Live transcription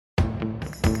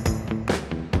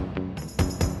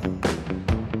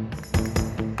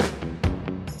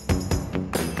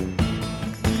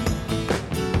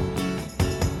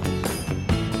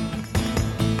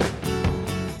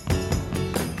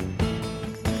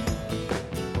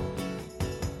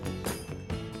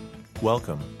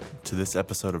Welcome to this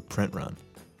episode of Print Run.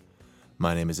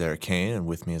 My name is Eric Kane, and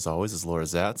with me as always is Laura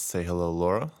Zatz. Say hello,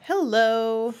 Laura.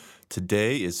 Hello.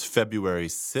 Today is February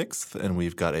 6th, and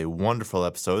we've got a wonderful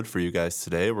episode for you guys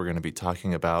today. We're going to be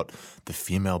talking about the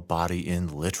female body in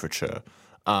literature.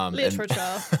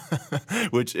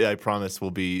 Which I promise will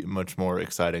be much more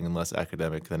exciting and less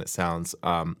academic than it sounds.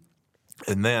 And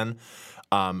then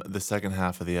the second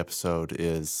half of the episode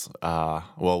is,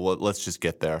 let's just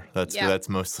get there. That's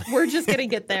mostly. We're just going to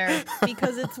get there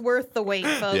because it's worth the wait,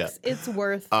 folks. Yeah. It's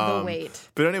worth the wait.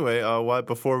 But anyway,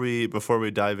 before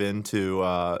we dive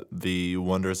into the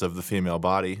wonders of the female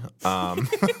body,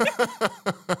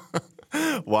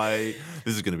 why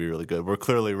this is going to be really good. We're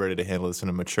clearly ready to handle this in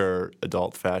a mature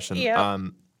adult fashion. Yeah.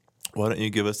 Why don't you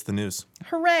give us the news?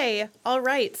 Hooray. All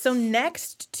right. So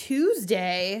next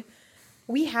Tuesday,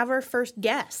 we have our first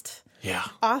guest. Yeah.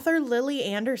 Author Lily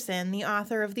Anderson, the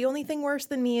author of The Only Thing Worse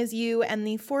Than Me Is You and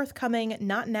the forthcoming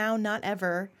Not Now, Not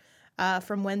Ever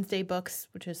from Wednesday Books,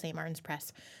 which is St. Martin's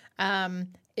Press,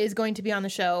 is going to be on the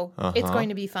show. It's going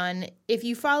to be fun. If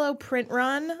you follow Print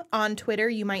Run on Twitter,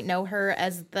 you might know her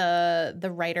as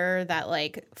the writer that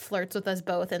like flirts with us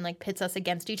both and like pits us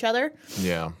against each other.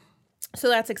 Yeah. So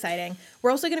that's exciting.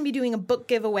 We're also going to be doing a book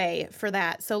giveaway for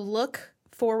that. So look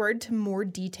forward to more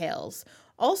details.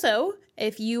 Also,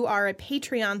 if you are a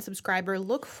Patreon subscriber,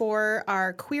 look for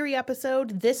our query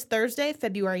episode this Thursday,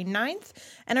 February 9th,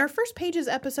 and our First Pages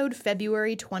episode,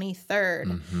 February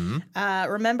 23rd.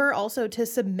 Remember also to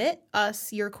submit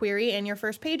us your query and your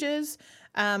first pages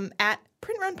at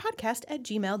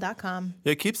printrunpodcast@gmail.com.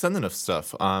 Yeah, keep sending us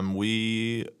stuff. I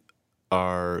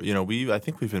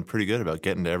think we've been pretty good about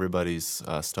getting to everybody's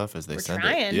stuff as they send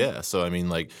it. Yeah, so I mean,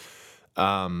 like,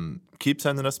 keep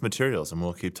sending us materials, and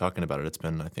we'll keep talking about it. It's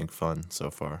been, I think, fun so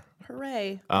far.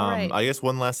 Hooray! All right. I guess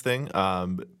one last thing.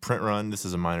 Print Run. This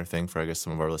is a minor thing for, I guess,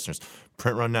 some of our listeners.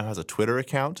 Print Run now has a Twitter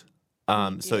account,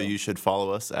 so you should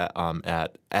follow us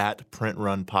at Print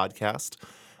Run Podcast.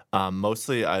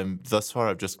 Mostly, I've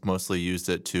just mostly used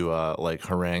it to like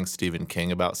harangue Stephen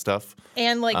King about stuff.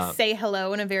 And like say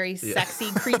hello in a very sexy,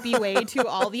 creepy way to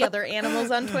all the other animals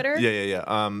on Twitter.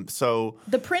 Yeah. So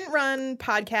the Print Run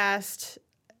Podcast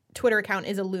Twitter account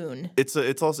is a loon. It's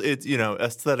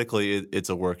aesthetically it's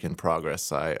a work in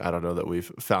progress. I don't know that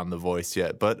we've found the voice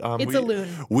yet, but it's a loon.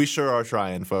 We sure are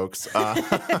trying, folks.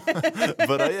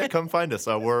 But come find us.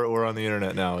 We're on the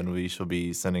internet now, and we shall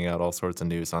be sending out all sorts of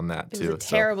news on that too. It was a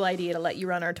terrible idea to let you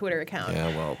run our Twitter account. Yeah,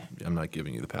 well, I'm not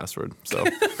giving you the password, so.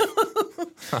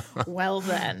 Well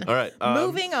then. All right.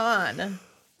 Moving on.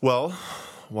 Well,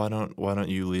 why don't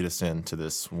you lead us into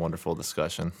this wonderful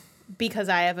discussion? Because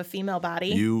I have a female body.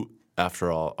 You,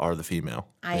 after all, are the female.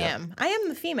 I am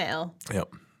the female.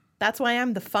 Yep. That's why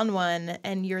I'm the fun one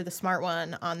and you're the smart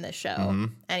one on this show.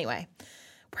 Anyway,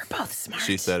 we're both smart.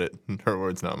 She said it. Her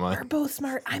words, not mine. We're both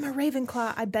smart. I'm a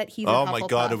Ravenclaw. I bet he's a Hufflepuff. Hufflepuff. Oh my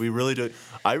God, do we really do?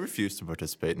 I refuse to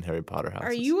participate in Harry Potter houses.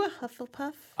 Are you a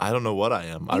Hufflepuff? I don't know what I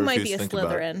am. You might be a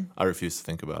Slytherin. I refuse to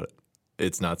think about it.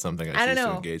 It's not something I choose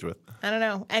to engage with. I don't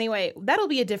know. Anyway, that'll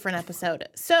be a different episode.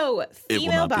 So, female bodies. It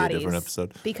will not be a different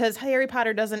episode. Because Harry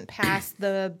Potter doesn't pass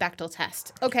the Bechdel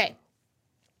test. Okay.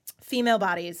 Female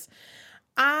bodies.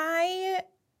 I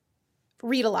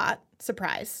read a lot.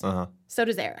 Surprise. So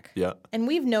does Eric. Yeah. And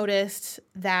we've noticed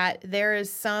that there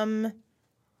is some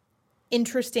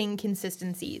interesting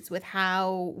consistencies with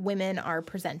how women are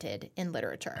presented in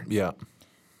literature. Yeah.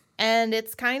 And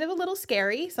it's kind of a little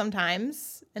scary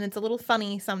sometimes, and it's a little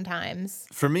funny sometimes.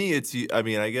 For me, I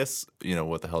guess,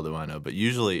 what the hell do I know? But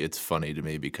usually it's funny to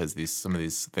me because some of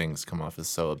these things come off as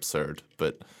so absurd.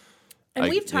 And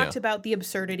we've talked about the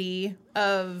absurdity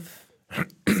of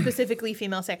specifically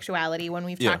female sexuality when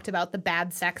we've talked about the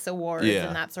bad sex awards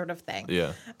and that sort of thing.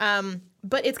 Yeah.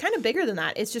 But it's kind of bigger than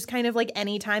that. It's just kind of like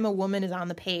any time a woman is on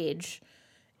the page,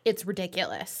 it's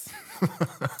ridiculous.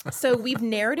 So we've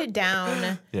narrowed it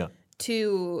down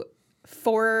to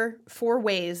four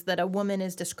ways that a woman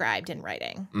is described in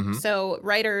writing. So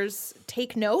writers,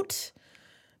 take note,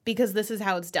 because this is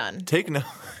how it's done. Take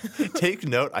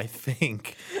note, I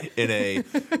think, in a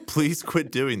please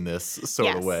quit doing this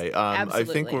sort of way. Absolutely. I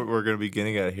think what we're going to be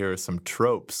getting at here is some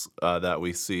tropes that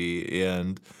we see,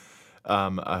 and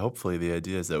hopefully the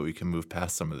idea is that we can move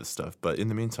past some of this stuff. But in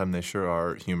the meantime, they sure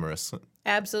are humorous.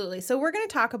 Absolutely. So we're going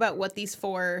to talk about what these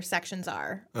four sections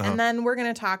are, and then we're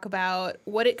going to talk about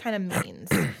what it kind of means.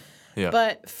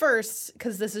 But first,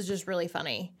 because this is just really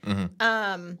funny,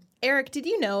 Eric, did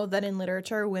you know that in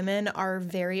literature, women are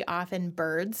very often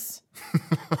birds,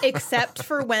 except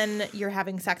for when you're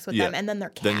having sex with them, and then they're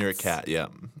cats. Then you're a cat, yeah.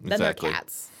 Then they're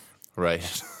cats. Right.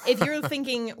 If you're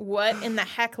thinking, what in the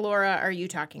heck, Laura, are you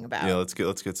talking about? Yeah, let's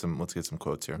get some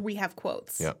quotes here. We have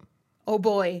quotes. Yeah. Oh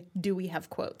boy, do we have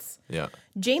quotes. Yeah.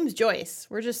 James Joyce,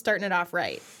 we're just starting it off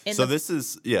right. So that's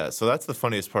the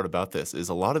funniest part about this is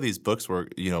a lot of these books we're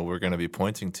going to be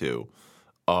pointing to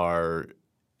are,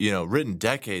 written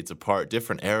decades apart,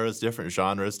 different eras, different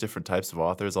genres, different types of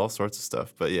authors, all sorts of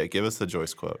stuff. But yeah, give us the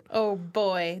Joyce quote. Oh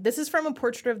boy. This is from a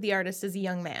portrait of the artist as a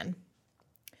young man.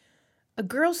 A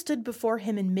girl stood before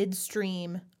him in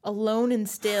midstream, alone and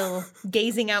still,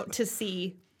 gazing out to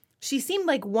sea. She seemed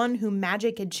like one whom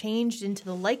magic had changed into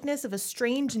the likeness of a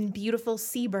strange and beautiful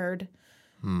seabird.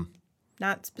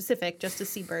 Not specific, just a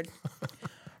seabird.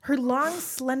 Her long,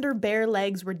 slender, bare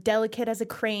legs were delicate as a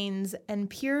crane's, and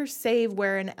pure save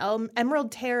where an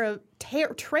emerald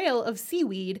trail of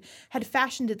seaweed had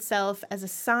fashioned itself as a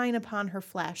sign upon her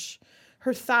flesh.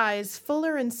 Her thighs,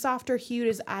 fuller and softer hued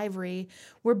as ivory,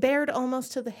 were bared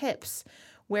almost to the hips,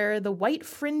 where the white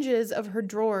fringes of her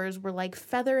drawers were like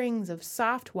featherings of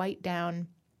soft white down.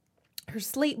 Her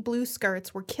slate blue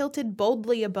skirts were kilted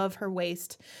boldly above her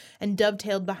waist and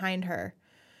dovetailed behind her.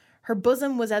 Her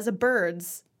bosom was as a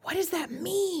bird's. What does that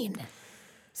mean?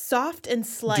 Soft and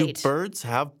slight. Do birds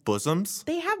have bosoms?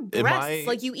 They have breasts,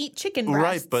 like you eat chicken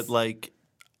breasts. Right, but like,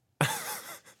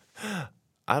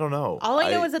 I don't know. All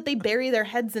I know is that they bury their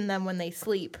heads in them when they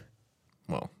sleep.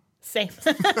 Well. Same.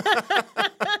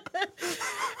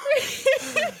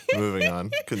 Moving on.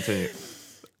 Continue.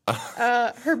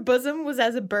 Her bosom was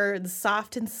as a bird's,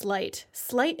 soft and slight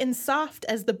and soft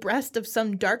as the breast of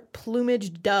some dark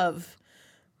plumaged dove.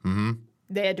 Mm-hmm.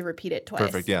 They had to repeat it twice.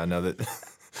 Perfect. Yeah, no,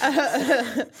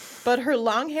 that. But her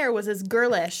long hair was as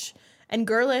girlish and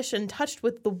touched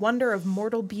with the wonder of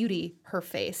mortal beauty, her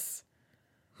face.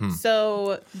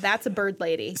 So that's a bird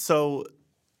lady. So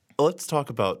let's talk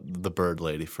about the bird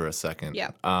lady for a second.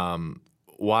 Yeah.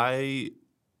 Why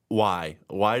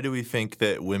do we think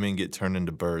that women get turned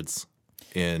into birds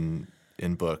in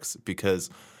books? Because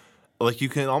like you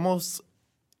can almost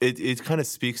it kind of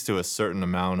speaks to a certain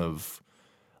amount of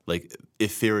like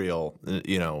ethereal,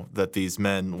 that these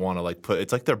men want to like put.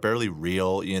 It's like they're barely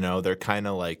real, they're kind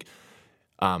of like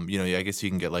I guess you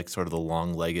can get like sort of the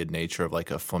long-legged nature of like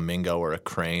a flamingo or a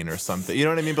crane or something. You know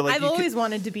what I mean? But like I've always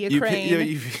wanted to be a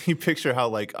crane. You picture how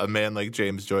like a man like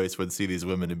James Joyce would see these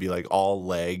women and be like all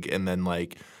leg and then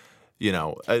like,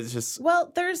 it's just.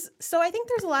 Well, I think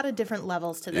there's a lot of different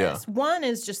levels to this. Yeah. One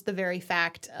is just the very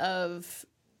fact of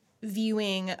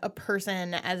viewing a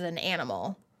person as an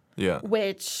animal. Yeah.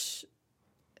 Which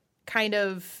kind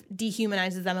of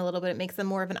dehumanizes them a little bit. It makes them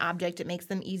more of an object. It makes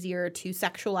them easier to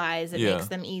sexualize. It makes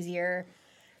them easier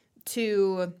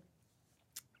to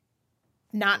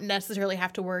not necessarily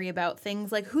have to worry about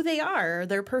things like who they are or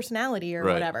their personality or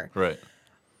whatever. Right.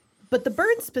 But the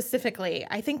birds specifically,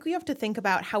 I think we have to think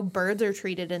about how birds are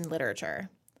treated in literature.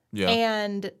 Yeah.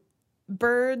 And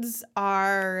birds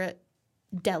are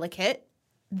delicate.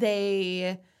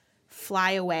 They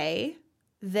fly away.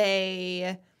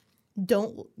 They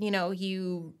don't,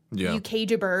 you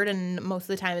cage a bird and most of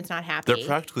the time it's not happy. They're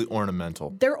practically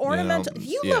ornamental. They're ornamental.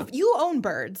 You own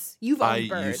birds. You've owned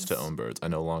birds. I used to own birds. I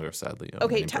no longer, sadly, own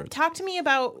Okay, any birds. talk to me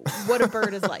about what a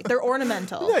bird is like. They're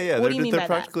ornamental. Yeah. What do you mean by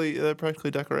They're practically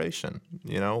decoration.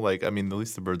 Like, I mean, at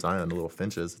least the birds I own, the little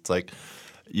finches. It's like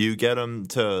you get them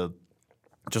to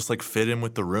just like fit in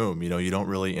with the room. You don't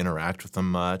really interact with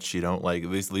them much. You don't like at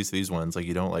least these ones. Like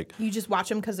you don't like. You just watch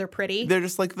them because they're pretty. They're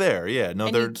just like there. Yeah. No,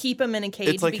 and you keep them in a cage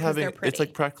it's like because they're pretty. It's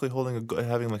like practically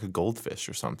having like a goldfish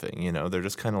or something. They're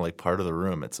just kind of like part of the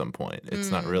room at some point. It's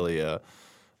not really a.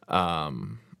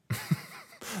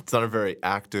 It's not a very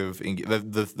active.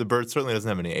 The bird certainly doesn't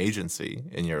have any agency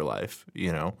in your life.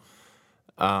 Yeah.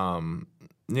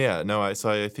 No. So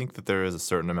I think that there is a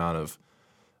certain amount of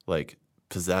like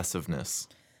possessiveness.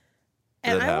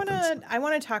 And I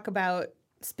want to talk about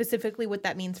specifically what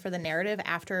that means for the narrative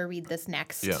after I read this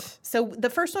next. Yeah. So the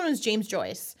first one was James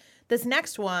Joyce. This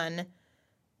next one,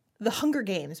 The Hunger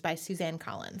Games by Suzanne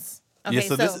Collins. Okay, yeah,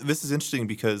 so this is interesting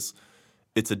because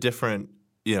it's a different,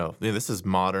 this is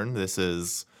modern. This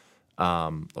is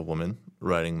a woman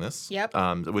writing this. Yep.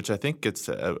 Which I think gets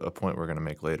to a point we're going to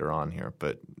make later on here,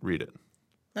 but read it.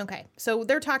 Okay. So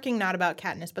they're talking not about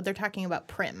Katniss, but they're talking about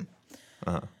Prim.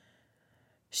 Uh-huh.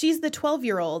 She's the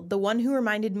 12-year-old, the one who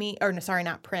reminded me, or no, sorry,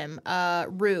 not Prim,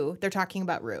 Rue. They're talking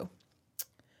about Rue.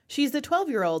 She's the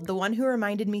 12-year-old, the one who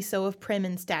reminded me so of Prim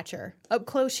in stature. Up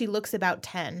close, she looks about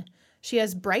 10. She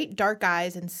has bright, dark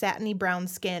eyes and satiny brown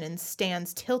skin and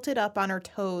stands tilted up on her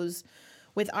toes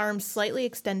with arms slightly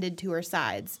extended to her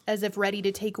sides, as if ready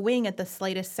to take wing at the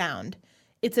slightest sound.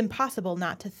 It's impossible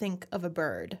not to think of a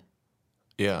bird.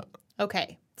 Yeah.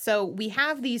 Okay, So we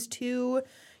have these two,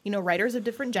 writers of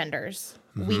different genders.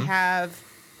 We have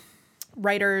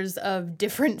writers of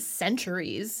different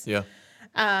centuries. Yeah.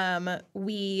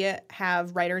 We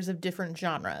have writers of different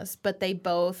genres, but they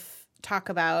both talk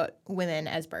about women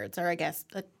as birds, or I guess,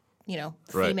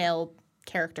 female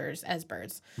characters as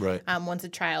birds. Right. One's a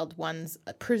child, one's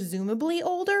presumably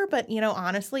older, but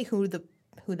honestly, who the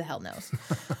hell knows?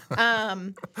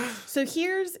 So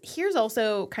here's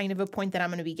also kind of a point that I'm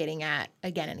going to be getting at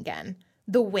again and again.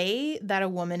 The way that a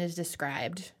woman is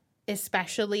described,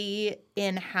 especially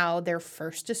in how they're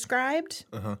first described,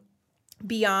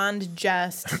 beyond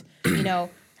just,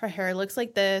 her hair looks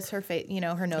like this, her face,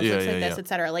 her nose looks like this,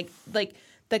 etc. Like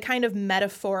the kind of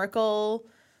metaphorical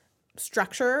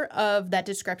structure of that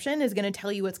description is going to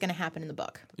tell you what's going to happen in the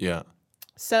book. Yeah.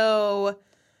 So,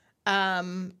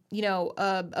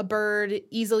 a bird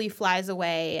easily flies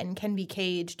away and can be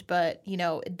caged, but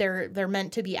they're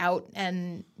meant to be out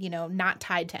and not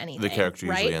tied to anything. The character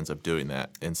usually right? ends up doing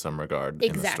that in some regard Exactly.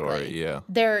 in the story. Yeah.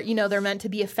 They're meant to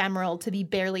be ephemeral, to be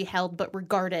barely held but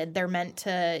regarded. They're meant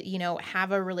to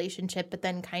have a relationship but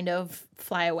then kind of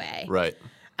fly away. Right.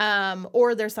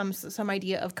 Or there's some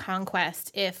idea of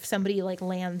conquest if somebody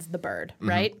lands the bird,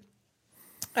 right?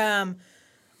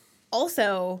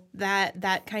 Also,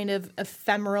 that kind of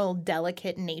ephemeral,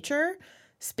 delicate nature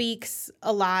speaks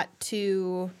a lot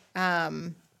to,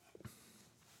 how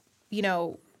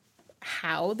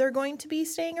they're going to be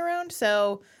staying around.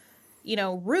 So,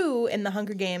 Rue in The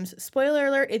Hunger Games, spoiler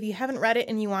alert, if you haven't read it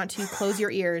and you want to, close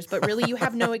your ears. But really, you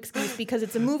have no excuse because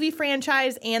it's a movie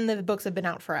franchise and the books have been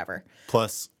out forever.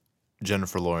 Plus,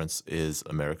 Jennifer Lawrence is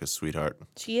America's sweetheart.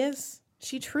 She is.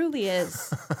 She truly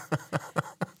is.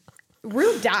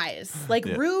 Rue dies.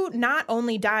 Rue not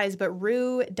only dies, but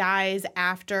Rue dies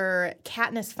after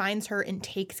Katniss finds her and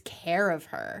takes care of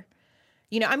her.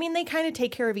 They kind of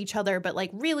take care of each other, but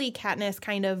really Katniss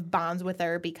kind of bonds with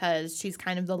her because she's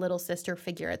kind of the little sister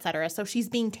figure, et cetera. So she's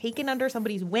being taken under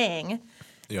somebody's wing.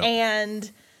 Yep.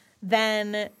 And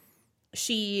then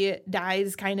she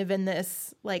dies kind of in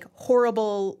this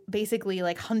horrible, basically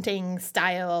hunting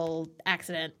style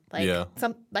accident. I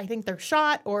think they're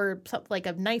shot or something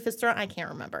a knife is thrown. I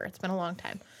can't remember. It's been a long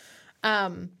time.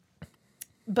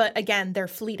 But again, they're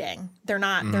fleeting. They're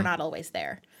not always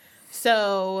there.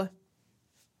 So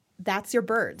that's your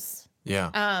birds.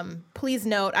 Yeah. Please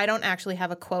note, I don't actually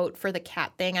have a quote for the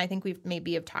cat thing. I think we've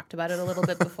maybe have talked about it a little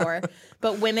bit before.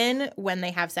 But women, when they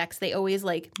have sex, they always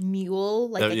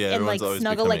mule and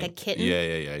snuggle like a kitten.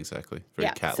 Yeah, exactly.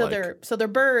 Very cat-like. So they're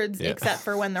birds, except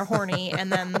for when they're horny,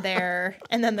 and then they're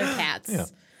cats. Yeah.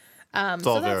 It's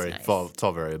all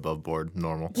very above board,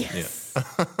 normal. Yes. Yeah.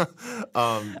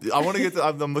 I want to get to,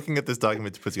 I'm looking at this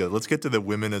document to put together. Let's get to the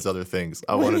women as other things.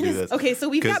 I want to do this. Okay, so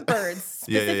we've got birds,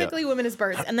 specifically women as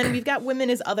birds, and then we've got women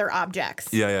as other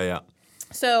objects. Yeah.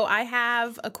 So I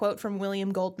have a quote from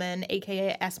William Goldman,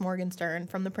 a.k.a. S. Morgenstern,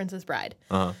 from The Princess Bride.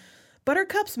 Uh-huh.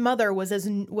 Buttercup's mother was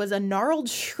a gnarled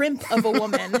shrimp of a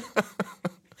woman.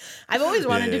 I've always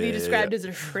wanted to be described as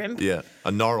a shrimp. Yeah,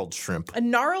 a gnarled shrimp. A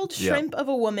gnarled shrimp of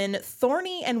a woman,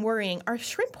 thorny and worrying. Are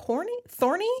shrimp horny?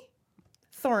 Thorny?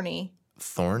 Thorny.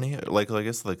 Thorny? I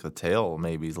guess the tail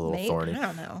maybe is a little thorny. I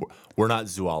don't know. We're not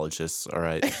zoologists, all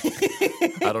right?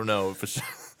 I don't know for sure.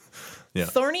 Yeah.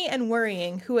 Thorny and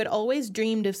worrying, who had always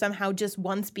dreamed of somehow just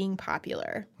once being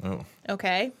popular. Oh.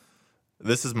 Okay?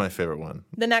 This is my favorite one.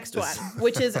 The next one,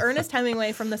 which is Ernest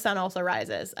Hemingway from The Sun Also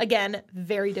Rises. Again,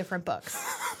 very different books.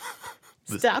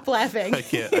 Stop laughing. I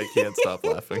can't stop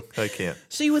laughing. I can't.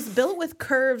 She was built with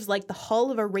curves like the hull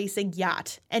of a racing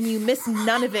yacht, and you miss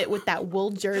none of it with that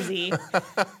wool jersey.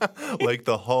 Like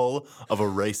the hull of a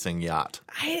racing yacht.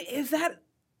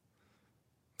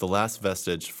 The last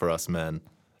vestige for us men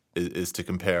is to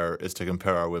compare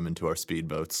our women to our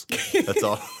speedboats. That's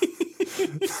all.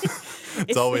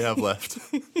 That's all we have left.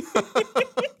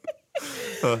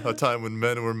 A time when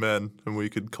men were men and we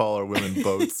could call our women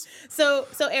boats. So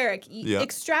Eric,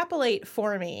 extrapolate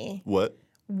for me. What?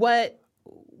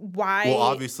 Why? Well,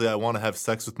 obviously, I want to have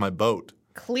sex with my boat.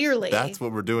 Clearly. That's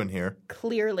what we're doing here.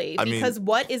 Clearly. Because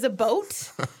what is a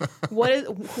boat?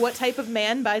 What type of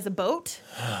man buys a boat?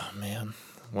 Oh, man.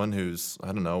 One who's, I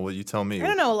don't know, what you tell me. I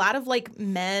don't know, a lot of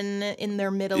men in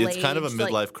their middle age. It's kind of a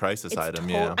midlife crisis item,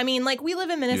 yeah. I mean, we live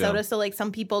in Minnesota, so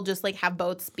some people just have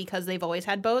boats because they've always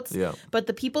had boats. Yeah. But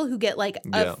the people who get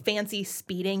a fancy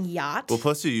speeding yacht. Well,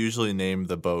 plus you usually name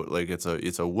the boat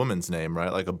it's a woman's name,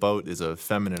 right? A boat is a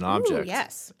feminine object. Ooh,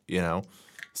 yes.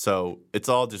 So it's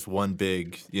all just one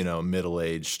big,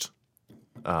 middle-aged.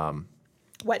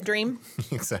 Wet dream.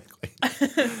 Exactly.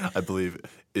 I believe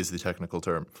is the technical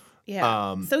term.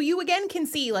 Yeah. So you again can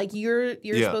see, like, you're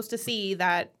Yeah. supposed to see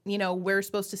that, we're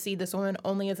supposed to see this woman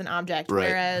only as an object, Right.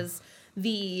 whereas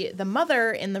the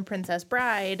mother in The Princess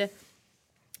Bride,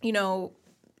 I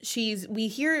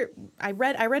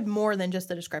read more than just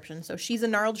the description. So she's a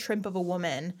gnarled shrimp of a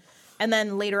woman. And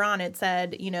then later on it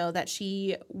said, that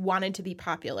she wanted to be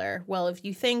popular. Well, if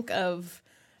you think of,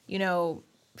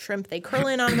 shrimp, they curl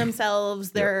in on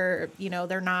themselves. They're,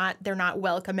 they're not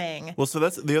welcoming. Well, so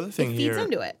that's the other thing It here. feeds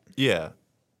into it. Yeah.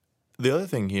 The other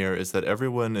thing here is that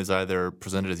everyone is either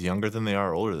presented as younger than they are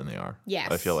or older than they are.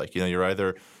 Yes. I feel like, you're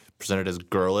either presented as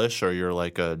girlish or you're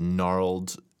like a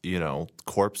gnarled,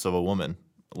 corpse of a woman.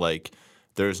 Like,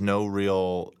 there's no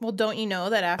real. Well, don't you know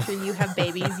that after you have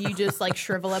babies, you just like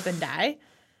shrivel up and die?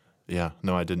 Yeah,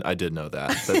 no, I didn't. I did know that.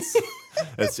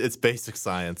 That's it's basic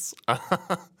science.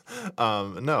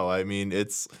 No, I mean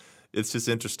it's just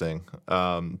interesting.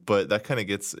 But that kind of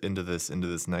gets into this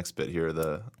next bit here,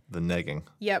 the negging.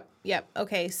 Yep.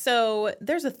 Okay, so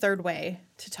there's a third way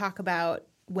to talk about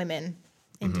women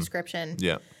in description.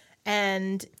 Yeah.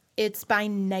 And it's by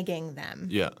negging them.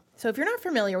 Yeah. So if you're not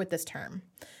familiar with this term,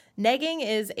 negging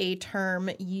is a term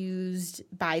used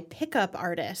by pickup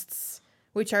artists,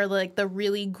 which are like the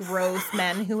really gross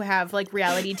men who have like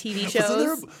reality TV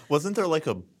shows. Wasn't there like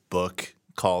a book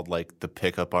called like the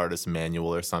Pickup Artist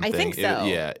Manual or something? I think so.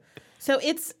 Yeah. So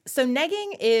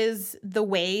negging is the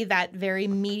way that very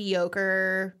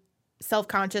mediocre,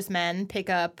 self-conscious men pick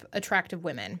up attractive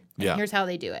women. And Yeah. here's how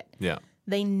they do it. Yeah.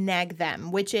 They neg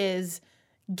them, which is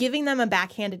giving them a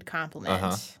backhanded compliment.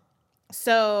 Uh-huh.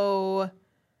 So,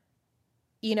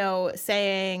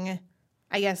 saying,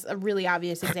 I guess a really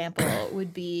obvious example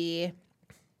would be,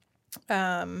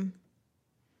 oh,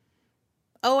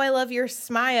 I love your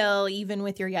smile, even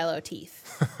with your yellow teeth.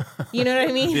 You know what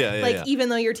I mean? Yeah, like, yeah. even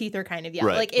though your teeth are kind of yellow.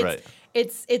 Right, like,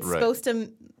 it's Right. supposed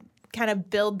to kind of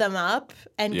build them up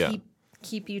and Yeah.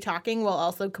 keep you talking while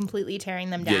also completely tearing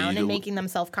them Yeah, down you and do- making them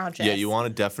self-conscious. Yeah, you want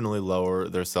to definitely lower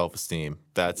their self-esteem.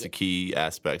 That's a key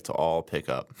aspect to all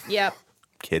pickup. Yep.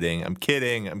 I'm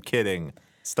kidding.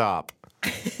 Stop.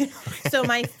 So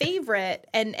my favorite,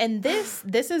 and this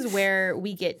is where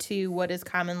we get to what is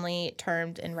commonly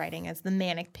termed in writing as the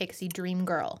manic pixie dream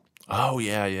girl. Oh,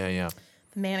 yeah.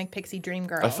 The manic pixie dream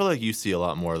girl. I feel like you see a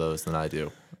lot more of those than I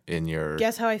do in your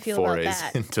Guess how I feel about forays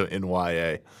that. in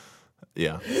YA.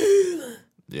 Yeah.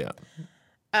 Yeah.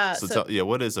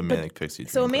 What is a manic pixie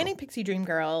dream So a girl? manic pixie dream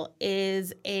girl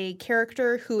is a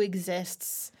character who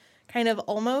exists kind of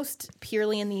almost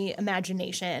purely in the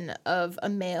imagination of a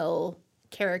male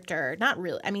character. Not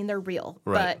really. I mean, they're real,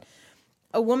 Right. but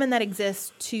a woman that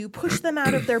exists to push them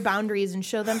out of their boundaries and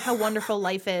show them how wonderful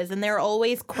life is. And they're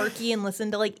always quirky and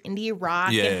listen to like indie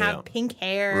rock and have pink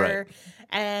hair. Right.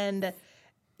 And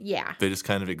yeah, They just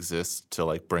kind of exist to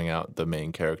like bring out the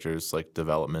main character's like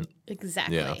development.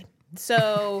 exactly. Yeah.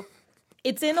 So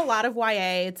it's in a lot of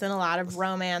YA, it's in a lot of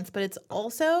romance, but it's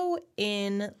also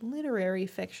in literary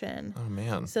fiction. Oh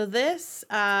man. So this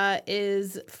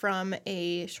is from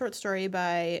a short story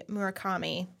by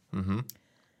Murakami. Mm-hmm.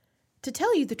 To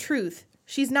tell you the truth,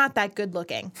 she's not that good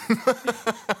looking.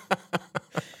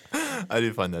 I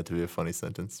do find that to be a funny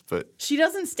sentence, but She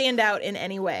doesn't stand out in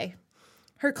any way.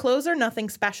 Her clothes are nothing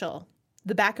special.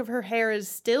 The back of her hair is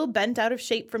still bent out of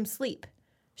shape from sleep.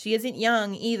 She isn't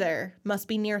young either, must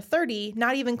be near 30,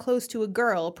 not even close to a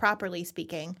girl, properly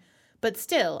speaking. But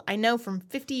still, I know from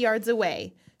 50 yards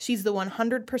away, she's the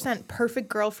 100% perfect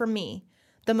girl for me.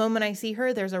 The moment I see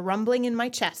her, there's a rumbling in my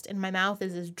chest and my mouth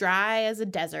is as dry as a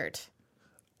desert.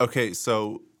 okay,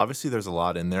 so obviously there's a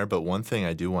lot in there, but one thing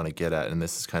I do want to get at, and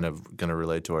this is kind of going to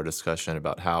relate to our discussion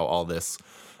about how all this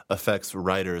affects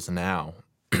writers now,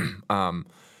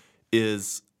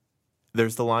 is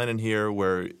there's the line in here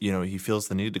where, he feels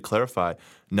the need to clarify,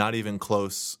 not even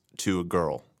close to a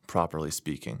girl, properly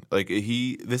speaking. Like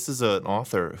this is an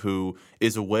author who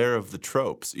is aware of the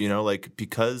tropes,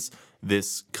 because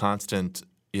this constant,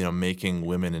 making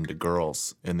women into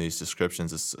girls in these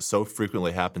descriptions is so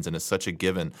frequently happens and is such a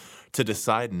given. To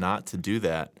decide not to do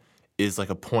that is like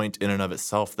a point in and of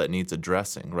itself that needs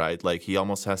addressing, right? Like he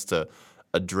almost has to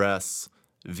address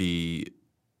the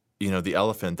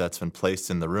elephant that's been placed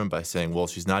in the room by saying, well,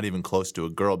 she's not even close to a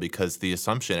girl, because the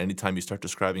assumption anytime you start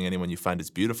describing anyone you find as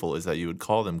beautiful is that you would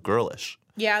call them girlish.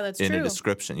 Yeah, that's in true. a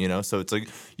description, So it's like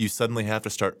you suddenly have to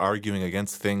start arguing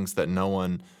against things that no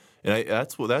one. And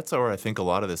that's where I think a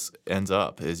lot of this ends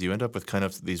up, is you end up with kind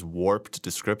of these warped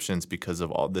descriptions because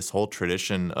of all this whole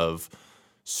tradition of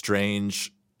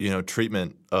strange,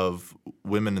 treatment of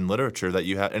women in literature that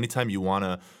you have. Anytime you want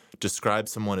to describe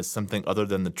someone as something other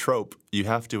than the trope, you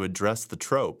have to address the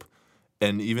trope.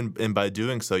 and by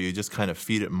doing so, you just kind of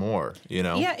feed it more, you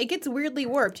know? Yeah, it gets weirdly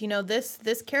warped. You know, this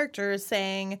character is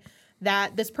saying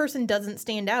that this person doesn't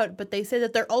stand out, but they say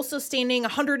that they're also standing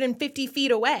 150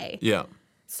 feet away. Yeah.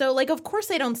 So, like, of course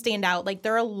they don't stand out. Like,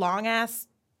 they're a long-ass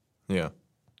Yeah.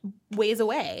 ways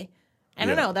away. I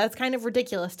don't know. That's kind of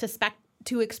ridiculous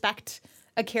to expect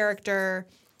a character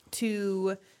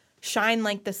to shine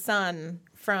like the sun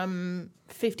from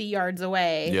 50 yards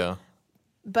away. Yeah.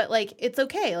 But, like, it's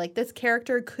okay. Like, this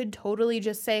character could totally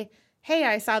just say, hey,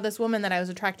 I saw this woman that I was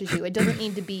attracted to. It doesn't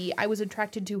need to be, I was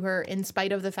attracted to her in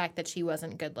spite of the fact that she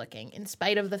wasn't good looking, in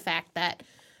spite of the fact that,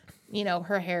 you know,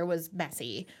 her hair was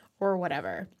messy or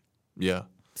whatever. Yeah.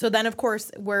 So then, of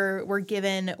course, we're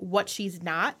given what she's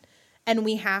not, and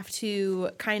we have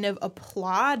to kind of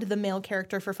applaud the male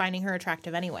character for finding her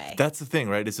attractive anyway. That's the thing,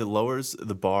 right? Is it lowers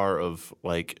the bar of,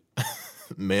 like,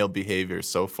 male behavior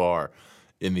so far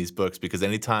in these books, because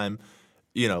anytime,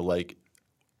 you know, like,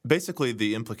 basically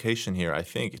the implication here, I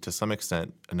think, to some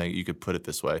extent, and you could put it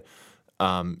this way,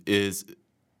 is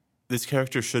this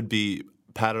character should be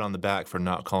patted on the back for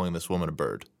not calling this woman a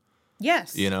bird.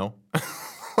 Yes. You know?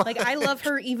 Like, I love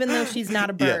her even though she's not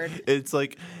a bird. Yeah, it's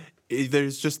like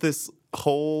there's just this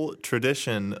whole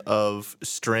tradition of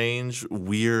strange,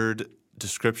 weird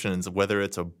descriptions, whether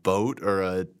it's a boat or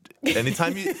a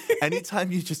anytime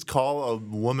you just call a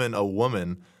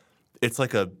woman, it's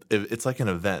like an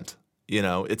event. You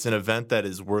know, it's an event that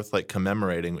is worth like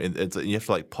commemorating. You have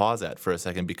to like pause at for a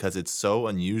second because it's so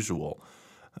unusual.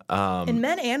 And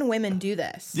men and women do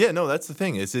this. Yeah, no, that's the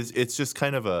thing. It's just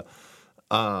kind of a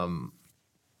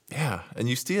yeah, and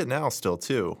you see it now still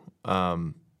too.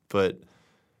 But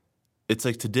it's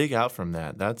like to dig out from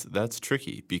that. That's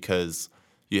tricky because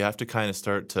you have to kind of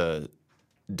start to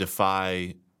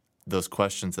defy those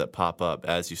questions that pop up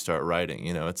as you start writing.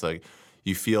 You know, it's like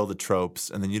you feel the tropes,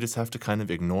 and then you just have to kind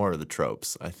of ignore the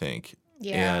tropes, I think.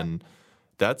 Yeah. And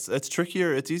it's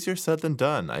trickier. It's easier said than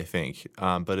done, I think.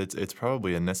 But it's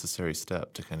probably a necessary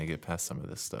step to kind of get past some of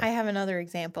this stuff. I have another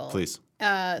example. Please.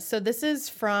 So this is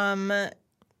from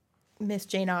Miss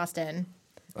Jane Austen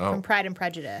from Pride and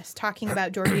Prejudice, talking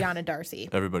about Georgiana Darcy.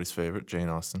 Everybody's favorite, Jane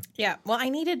Austen. Yeah. Well,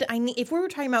 if we were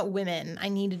talking about women, I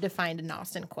needed to find an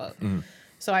Austen quote.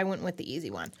 So I went with the easy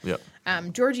one. Yep.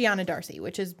 Georgiana Darcy,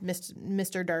 which is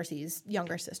Mr. Darcy's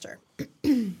younger sister.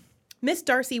 Miss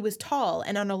Darcy was tall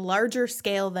and on a larger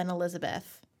scale than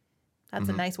Elizabeth. That's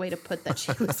a nice way to put that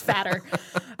she was fatter.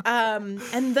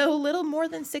 And though little more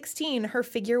than 16, her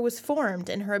figure was formed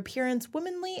and her appearance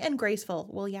womanly and graceful.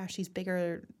 Well, yeah, she's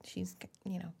bigger. She's,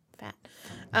 fat.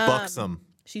 Buxom.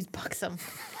 She's buxom.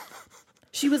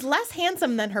 She was less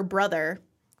handsome than her brother.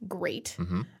 Great.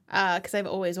 Because I've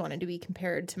always wanted to be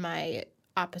compared to my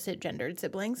opposite gendered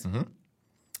siblings.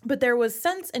 But there was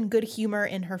sense and good humor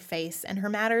in her face, and her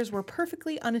manners were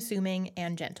perfectly unassuming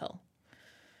and gentle.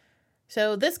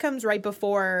 So this comes right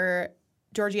before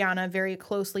Georgiana very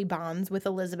closely bonds with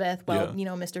Elizabeth while,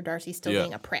 Mr. Darcy still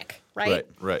being a prick, right?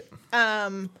 Right.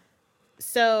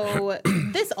 So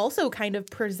this also kind of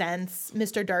presents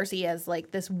Mr. Darcy as like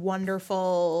this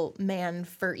wonderful man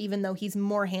for, even though he's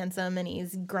more handsome and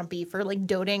he's grumpy, for like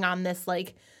doting on this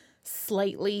like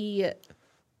slightly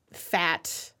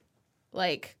fat,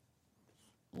 like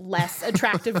less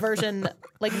attractive version,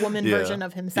 like woman version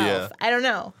of himself. Yeah. I don't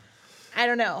know.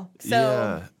 So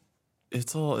yeah,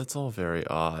 it's all very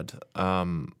odd.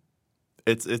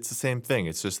 It's the same thing.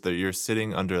 It's just that you're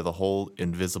sitting under the whole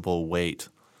invisible weight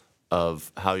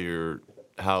of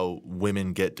how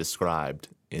women get described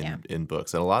in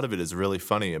books, and a lot of it is really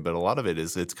funny, but a lot of it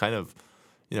is it's kind of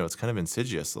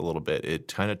insidious a little bit. It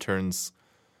kind of turns.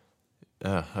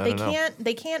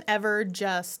 They can't ever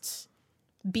just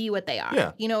be what they are.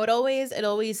 Yeah. It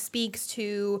always speaks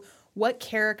to what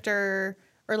character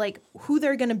or like who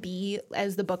they're going to be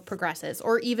as the book progresses,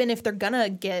 or even if they're going to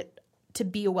get to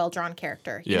be a well-drawn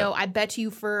character. You know, I bet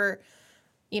you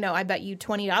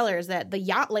 $20 that the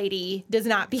yacht lady does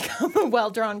not become a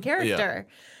well-drawn character.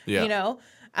 Yeah.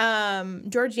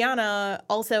 Georgiana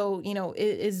also,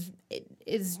 is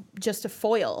just a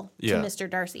foil to Mr.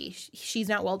 Darcy. She's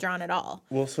not well-drawn at all.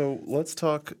 Well, so let's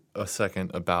talk a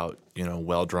second about,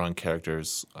 well-drawn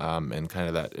characters and kind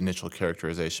of that initial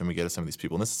characterization we get of some of these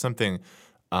people. And this is something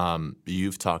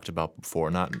you've talked about before,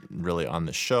 not really on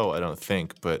the show, I don't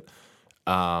think, but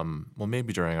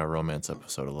maybe during our romance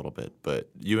episode a little bit, but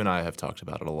you and I have talked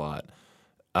about it a lot,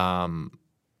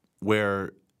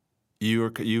 where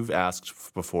you've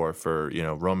asked before for,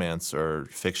 romance or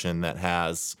fiction that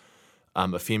has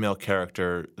a female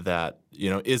character that,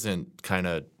 isn't kind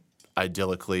of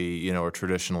idyllically, or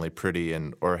traditionally pretty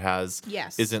or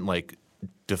isn't like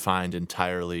defined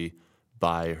entirely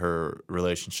by her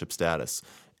relationship status.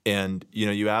 And,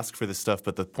 you ask for this stuff,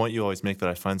 but the point you always make that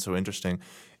I find so interesting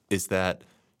is that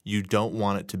you don't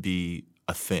want it to be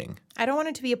a thing. I don't want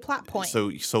it to be a plot point. So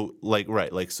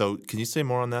can you say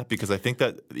more on that? Because I think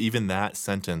that even that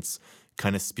sentence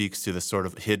kind of speaks to the sort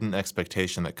of hidden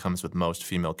expectation that comes with most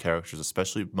female characters,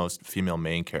 especially most female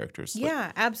main characters.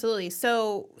 Yeah, absolutely.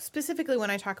 So specifically when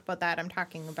I talk about that, I'm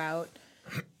talking about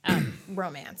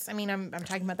romance. I mean, I'm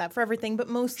talking about that for everything, but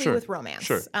mostly with romance.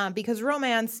 Sure. Because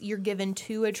romance, you're given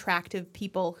two attractive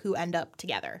people who end up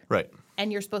together. Right.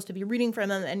 And you're supposed to be rooting for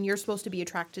them, and you're supposed to be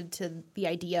attracted to the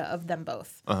idea of them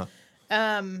both.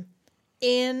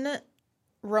 In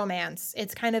romance,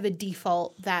 it's kind of a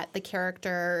default that the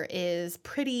character is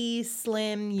pretty,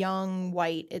 slim, young,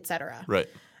 white, etc. Right.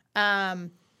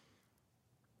 And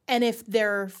if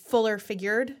they're fuller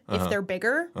figured, if they're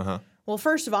bigger, well,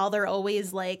 first of all, they're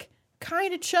always like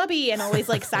kind of chubby and always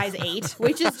like size 8,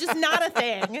 which is just not a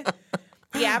thing.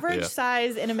 The average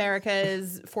size in America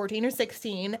is 14 or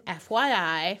 16,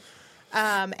 FYI.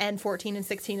 And 14 and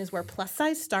 16 is where plus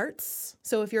size starts.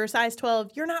 So if you're a size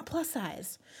 12, you're not plus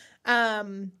size.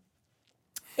 And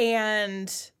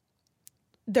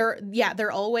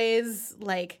they're always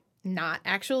like not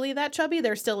actually that chubby.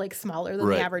 They're still like smaller than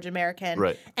the average American.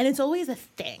 Right. And it's always a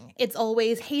thing. It's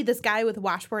always, hey, this guy with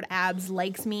washboard abs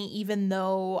likes me even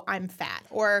though I'm fat.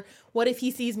 Or what if he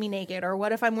sees me naked? Or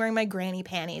what if I'm wearing my granny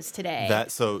panties today?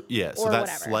 So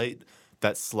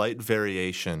that slight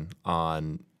variation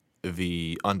on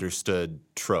the understood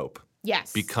trope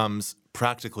becomes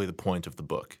practically the point of the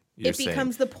book. It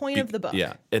becomes the point of the book.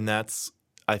 Yeah. And that's,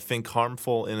 I think,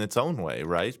 harmful in its own way,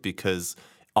 right? Because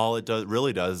all it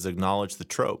really does is acknowledge the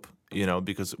trope,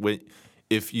 because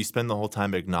if you spend the whole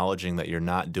time acknowledging that you're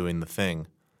not doing the thing,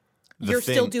 you're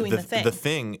still doing the thing. The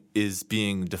thing is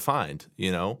being defined,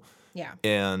 Yeah.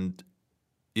 And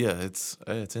yeah, it's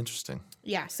interesting.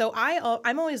 Yeah. So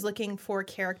I'm always looking for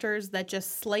characters that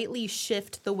just slightly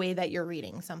shift the way that you're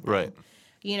reading something. Right.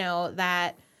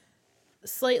 That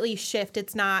slightly shift.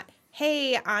 It's not,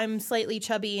 hey, I'm slightly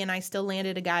chubby and I still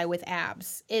landed a guy with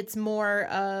abs. It's more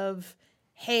of,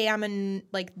 hey,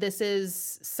 this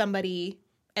is somebody,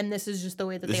 and this is just the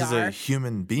way that they are. This is a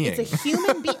human being. It's a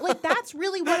human being. Like, that's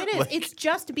really what it is. It's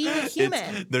just being a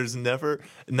human.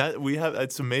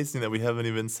 It's amazing that we haven't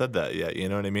even said that yet. You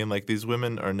know what I mean? Like, these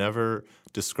women are never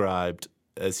described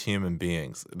as human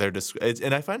beings.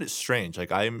 And I find it strange.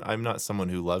 Like, I'm not someone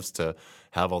who loves to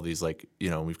have all these, like,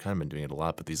 we've kind of been doing it a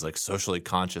lot, but these, like, socially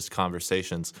conscious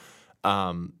conversations.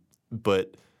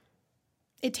 But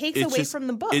it takes away from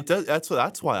the book. It does.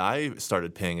 That's why I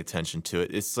started paying attention to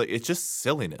it. It's like, it's just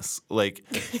silliness. Like,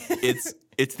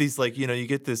 it's these, like, you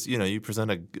get this, you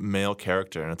present a male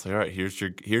character and it's like, all right, here's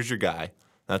your guy.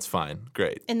 That's fine.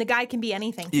 Great. And the guy can be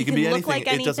anything. He can look be anything. like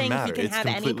anything. It doesn't matter. He can have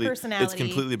any personality. It's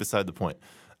completely beside the point.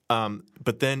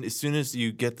 But then as soon as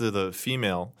you get to the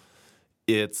female,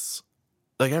 it's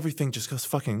like everything just goes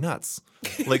fucking nuts.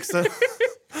 Like, so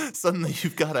suddenly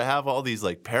you've got to have all these,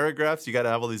 like, paragraphs. You got to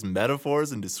have all these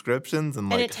metaphors and descriptions,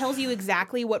 and it tells you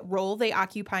exactly what role they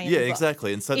occupy in the book. Yeah,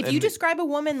 exactly. And if you describe a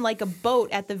woman like a boat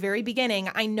at the very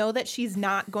beginning, I know that she's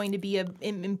not going to be an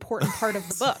important part of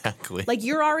the book. Exactly. Like,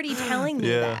 you're already telling me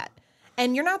that,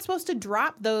 and you're not supposed to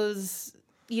drop those.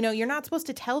 You're not supposed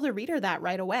to tell the reader that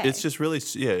right away. It's just really,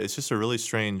 it's just a really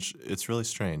strange. It's really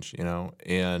strange,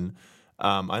 and.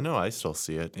 I know I still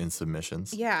see it in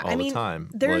submissions all the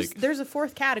time. There's a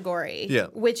fourth category,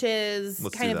 which is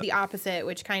kind of the opposite,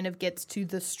 which kind of gets to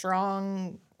the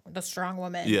strong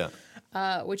woman,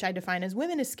 which I define as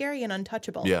women is scary and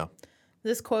untouchable. Yeah.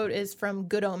 This quote is from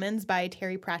Good Omens by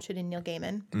Terry Pratchett and Neil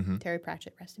Gaiman. Mm-hmm. Terry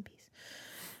Pratchett, rest in peace.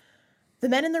 The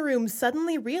men in the room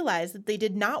suddenly realized that they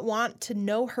did not want to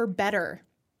know her better.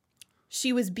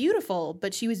 She was beautiful,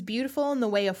 but she was beautiful in the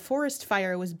way a forest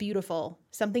fire was beautiful.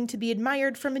 Something to be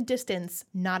admired from a distance,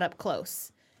 not up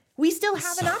close. We still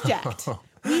have an object.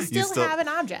 We still have an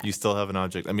object. You still have an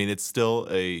object. I mean, it's still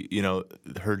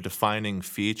her defining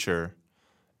feature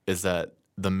is that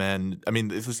the men, I mean,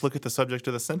 let's look at the subject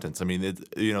of the sentence. I mean,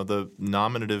 the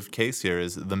nominative case here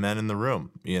is the men in the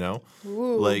room,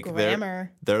 Ooh, like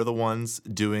grammar. They're the ones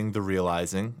doing the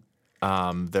realizing.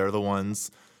 They're the ones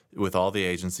with all the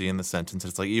agency in the sentence.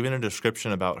 It's like even a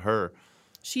description about her.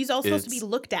 She's all supposed to be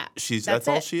looked at. That's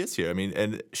all she is here. I mean,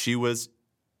 and she was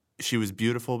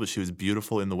beautiful, but she was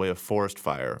beautiful in the way a forest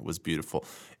fire was beautiful.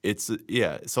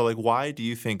 So like, why do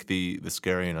you think the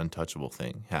scary and untouchable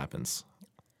thing happens?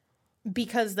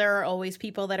 because there are always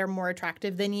people that are more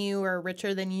attractive than you or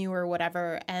richer than you or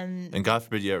whatever. And God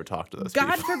forbid you ever talk to those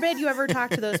God people. forbid you ever talk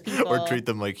to those people. Or treat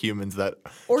them like humans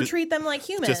treat them like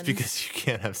humans. Just because you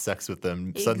can't have sex with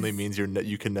them suddenly means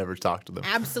you can never talk to them.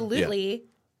 Absolutely. Yeah.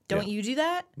 Don't you do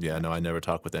that? Yeah, no, I never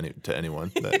talk to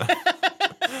anyone.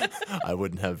 I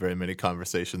wouldn't have very many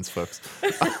conversations, folks.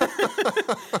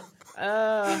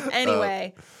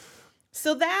 Anyway,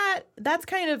 so that's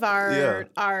kind of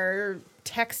our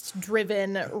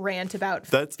text-driven rant about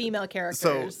female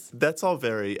characters. So that's all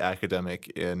very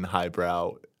academic and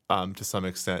highbrow to some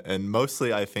extent, and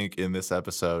mostly I think in this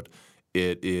episode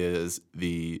it is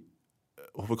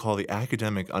what we'll call the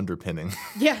academic underpinning.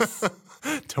 Yes.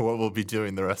 To what we'll be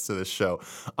doing the rest of this show.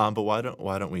 But why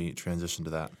don't we transition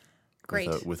to that?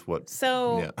 Great. With what?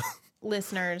 So,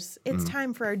 listeners, it's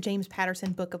time for our James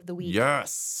Patterson Book of the Week.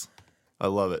 Yes. I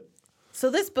love it. So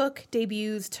this book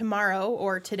debuts tomorrow,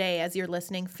 or today as you're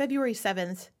listening, February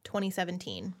 7th,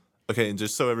 2017. Okay, and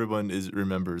just so everyone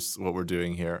remembers what we're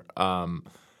doing here,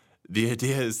 the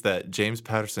idea is that James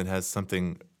Patterson has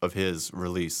something of his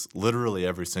release literally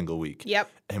every single week. Yep.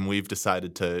 And we've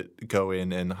decided to go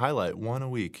in and highlight one a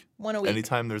week. One a week.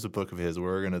 Anytime there's a book of his,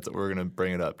 we're gonna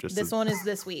bring it up. This one is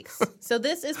this week's. So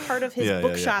this is part of his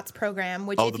Book Shots program,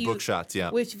 which Book Shots,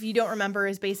 which if you don't remember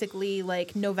is basically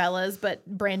like novellas but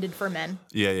branded for men.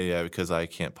 Yeah, because I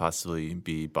can't possibly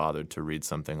be bothered to read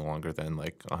something longer than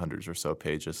like 100 or so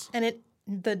pages. And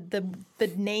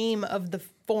the name of the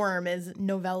form is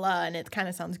novella, and it kind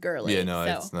of sounds girly. Yeah, no,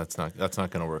 that's not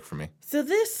going to work for me. So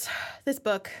this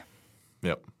book,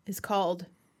 is called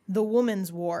The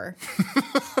Woman's War.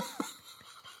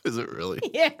 Is it really?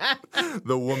 Yeah.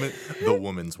 The Woman's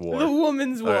War. The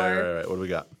Woman's War. All right. What do we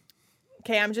got?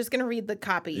 Okay, I'm just gonna read the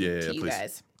copy to you please.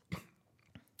 guys.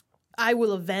 I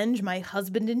will avenge my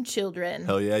husband and children.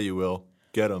 Hell yeah, you will.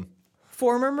 Get them.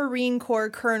 Former Marine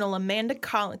Corps Colonel Amanda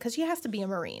Collins, because she has to be a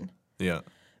Marine. Yeah.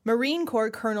 Marine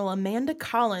Corps Colonel Amanda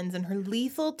Collins and her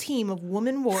lethal team of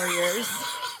woman warriors.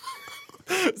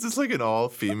 Is this like an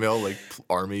all-female like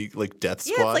army like death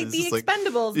squad? Yeah, it's like the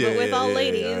Expendables, but with all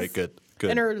ladies. Yeah, right, good.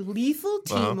 And her lethal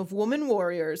team of woman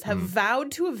warriors have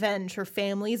vowed to avenge her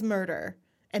family's murder,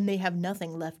 and they have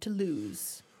nothing left to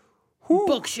lose.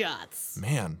 Book shots.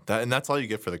 Man, that's all you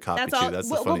get for the copy That's all. too. That's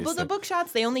the funniest thing. The book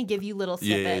shots, they only give you little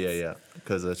snippets. Yeah.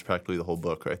 Because that's practically the whole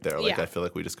book right there. Like I feel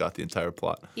like we just got the entire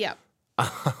plot. Yeah.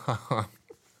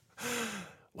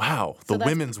 Wow, the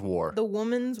Women's War. The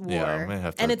Woman's War. Yeah, I might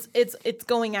have to. And it's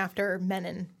going after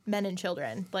men and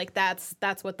children. Like that's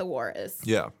what the war is.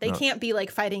 Yeah. They can't be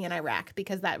like fighting in Iraq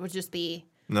because that would just be.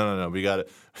 No. We got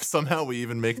it. Somehow we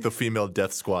even make the female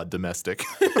death squad domestic.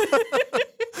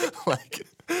 Like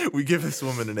we give this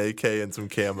woman an AK and some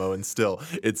camo, and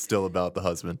it's still about the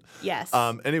husband. Yes.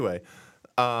 Anyway,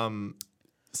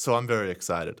 so I'm very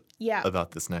excited. Yeah.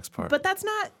 About this next part. But that's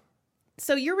not.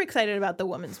 So you're excited about the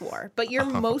Women's War, but you're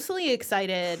mostly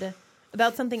excited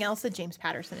about something else that James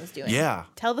Patterson is doing. Yeah.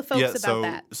 Tell the folks about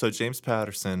that. So James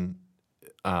Patterson,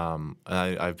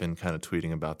 I've been kind of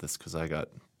tweeting about this because I got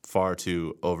far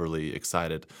too overly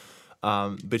excited.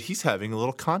 But he's having a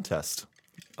little contest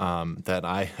that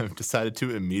I have decided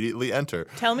to immediately enter.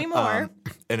 Tell me more.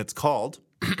 And it's called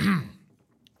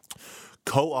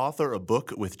Co-Author a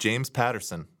Book with James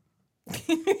Patterson.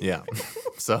 Yeah.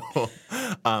 So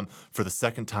for the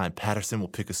second time, Patterson will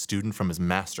pick a student from his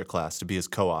master class to be his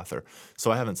co-author.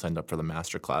 So I haven't signed up for the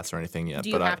master class or anything yet. Do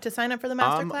you have to sign up for the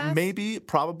master class? Maybe,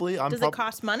 probably. Does it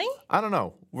cost money? I don't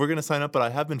know. We're going to sign up, but I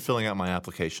have been filling out my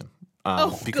application.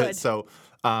 Good. So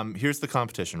here's the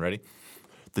competition. Ready?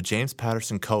 The James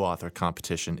Patterson co-author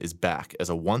competition is back as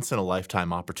a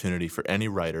once-in-a-lifetime opportunity for any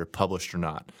writer, published or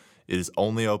not. It is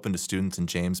only open to students in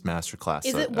James Master Class.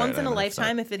 Is it once in a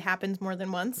lifetime if it happens more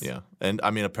than once? Yeah. And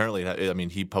I mean, apparently,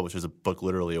 he publishes a book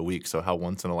literally a week. So how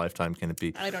once in a lifetime can it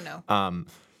be? I don't know.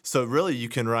 So really, you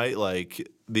can write like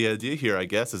the idea here, I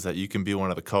guess, is that you can be one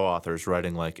of the co-authors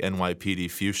writing like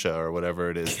NYPD Fuchsia or whatever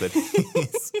it is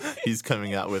that he's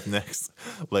coming out with next.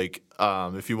 Like,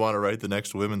 if you want to write the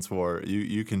next Women's War,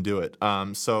 you can do it.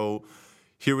 So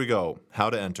here we go. How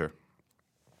to enter.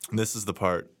 And this is the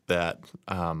part that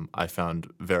I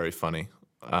found very funny.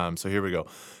 So here we go.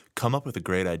 Come up with a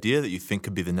great idea that you think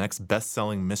could be the next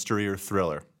best-selling mystery or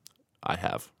thriller. I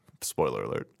have. Spoiler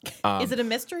alert. Is it a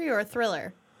mystery or a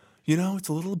thriller? You know, it's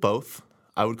a little of both.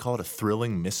 I would call it a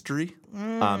thrilling mystery.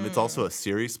 It's also a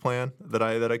series plan that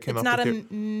I came up with. It's not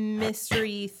a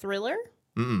mystery thriller?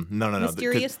 No.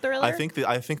 Mysterious thriller? I think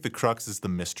the crux is the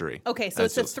mystery. Okay, so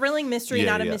it's a thrilling mystery,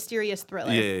 not a mysterious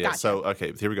thriller. Yeah. Gotcha. So,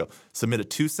 okay, here we go. Submit a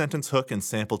 2-sentence hook and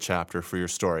sample chapter for your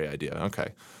story idea.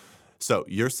 Okay. So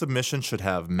your submission should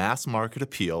have mass market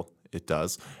appeal It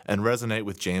does. And resonate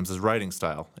with James's writing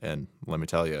style. And let me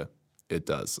tell you, it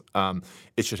does.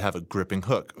 It should have a gripping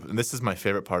hook. And this is my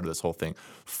favorite part of this whole thing.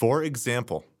 For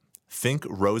example, think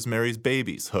Rosemary's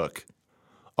Baby's hook.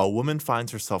 A woman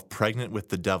finds herself pregnant with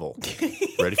the devil.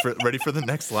 Ready for the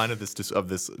next line of this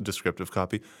descriptive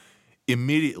copy?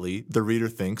 Immediately, the reader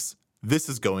thinks, this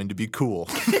is going to be cool.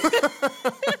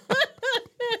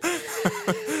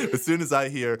 As soon as I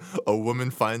hear a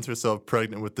woman finds herself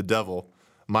pregnant with the devil,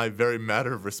 my very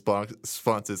matter of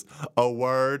response is a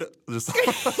word. All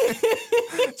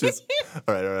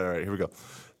right, here we go.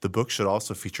 The book should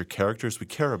also feature characters we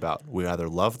care about. We either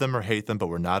love them or hate them, but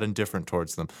we're not indifferent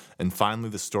towards them. And finally,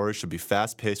 the story should be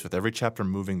fast-paced with every chapter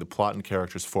moving the plot and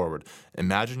characters forward.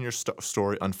 Imagine your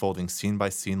story unfolding scene by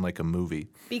scene like a movie.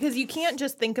 Because you can't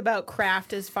just think about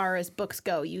craft as far as books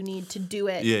go. You need to do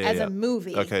it as a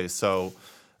movie. Okay, so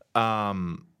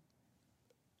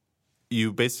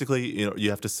you basically,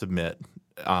 you have to submit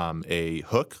a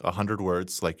hook, 100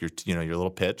 words, like your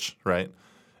little pitch, right?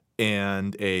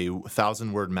 And a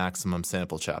 1,000-word maximum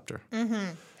sample chapter.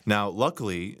 Mm-hmm. Now,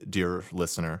 luckily, dear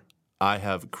listener, I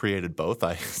have created both.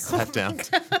 I sat down.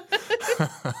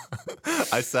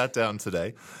 I sat down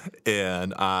today,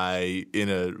 and I, in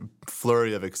a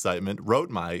flurry of excitement,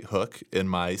 wrote my hook in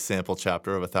my sample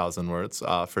chapter of 1,000 words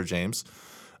for James.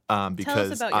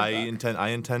 Because I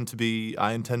intend to be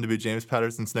James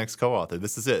Patterson's next co-author.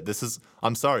 This is it.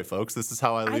 I'm sorry, folks. This is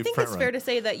how I leave I think Print it's Run. fair to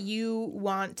say that you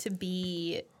want to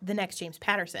be the next James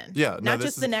Patterson. Yeah, not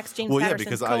just the next James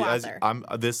Patterson's co-author.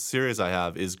 This series I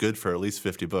have is good for at least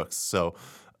 50 books. So,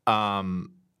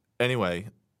 anyway,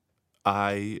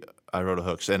 I wrote a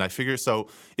hook, and I figure. So,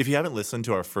 if you haven't listened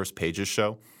to our First Pages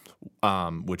show,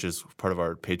 which is part of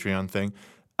our Patreon thing.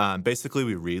 Basically,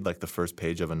 we read like the first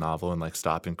page of a novel and like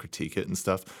stop and critique it and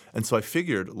stuff. And so I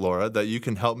figured, Laura, that you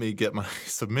can help me get my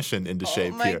submission into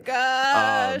shape here. Oh my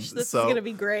gosh, this is going to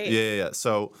be great. Yeah.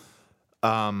 So,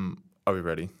 are we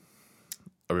ready?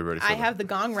 Are we ready for I have the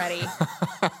gong ready.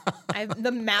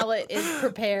 The mallet is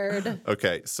prepared.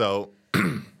 Okay, so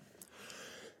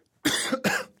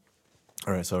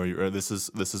all right, so this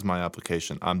is my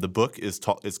application. The book is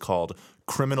called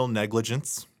Criminal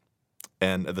Negligence.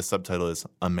 And the subtitle is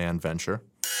A Man Venture.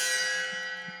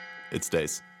 It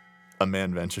stays. A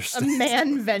Man Venture stays. A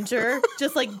man venture?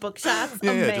 Just like bookshots?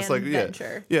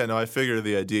 Venture. Yeah, no, I figure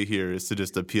the idea here is to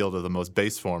just appeal to the most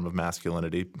base form of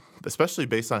masculinity, especially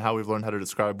based on how we've learned how to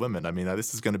describe women. I mean,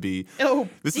 this is going to be... Oh,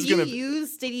 did you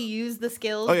use the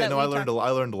skills? Oh, yeah, no, I learned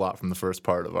a lot from the first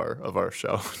part of our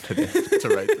show to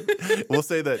write. We'll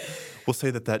say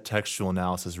that textual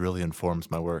analysis really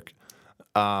informs my work.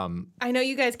 I know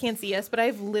you guys can't see us, but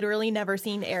I've literally never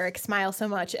seen Eric smile so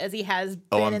much as he has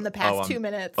been in the past 2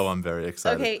 minutes. Oh, I'm very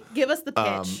excited. Okay, give us the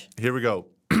pitch. Here we go.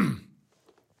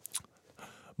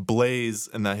 Blaze,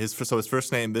 and his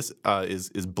first name is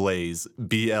Blaze,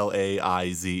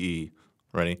 Blaize.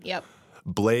 Ready? Yep.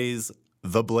 Blaze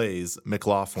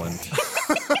McLaughlin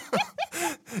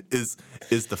is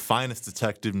the finest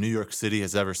detective New York City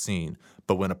has ever seen.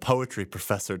 But when a poetry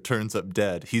professor turns up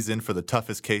dead, he's in for the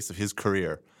toughest case of his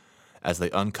career. As they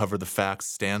uncover the facts,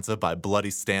 stanza by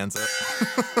bloody stanza.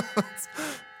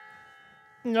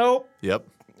 Nope. Yep.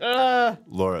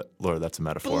 Laura, that's a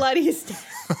metaphor. Bloody stanza.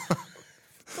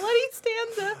 Bloody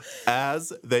stanza.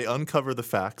 As they uncover the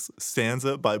facts,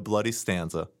 stanza by bloody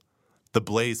stanza, the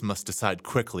Blaze must decide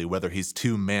quickly whether he's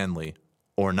too manly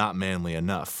or not manly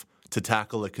enough to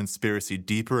tackle a conspiracy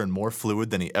deeper and more fluid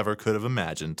than he ever could have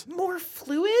imagined. More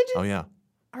fluid? Oh, yeah.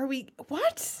 Are we...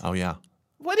 What? Oh, yeah.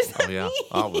 What does that mean?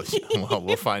 Oh, well,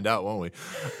 we'll find out, won't we?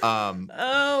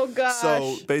 Oh, gosh.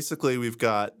 So, basically, we've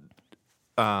got...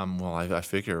 I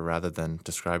figure rather than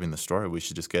describing the story, we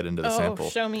should just get into the sample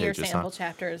show me pages, your sample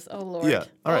chapters. Oh, Lord. Yeah,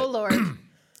 all right. Oh, Lord.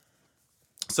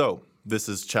 So, this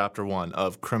is chapter 1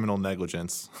 of Criminal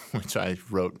Negligence, which I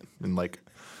wrote in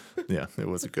yeah, it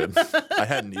wasn't good. I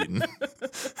hadn't eaten.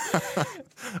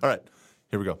 All right,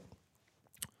 here we go.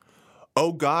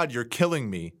 "Oh, God, you're killing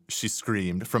me," she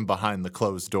screamed from behind the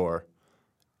closed door.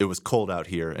 It was cold out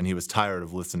here, and he was tired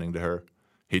of listening to her.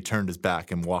 He turned his back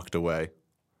and walked away.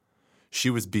 She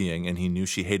was being, and he knew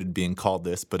she hated being called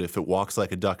this, but if it walks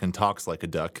like a duck and talks like a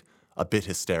duck, a bit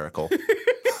hysterical.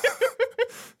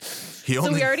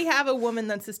 So we already have a woman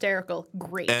that's hysterical.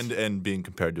 Great. And being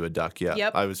compared to a duck, yeah.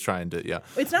 Yep. I was trying to, yeah.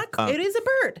 It's not, it is a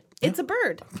bird. It's a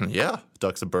bird. Yeah,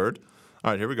 duck's a bird.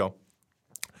 All right, here we go.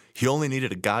 He only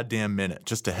needed a goddamn minute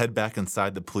just to head back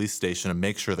inside the police station and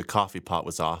make sure the coffee pot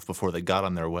was off before they got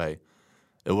on their way.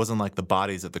 It wasn't like the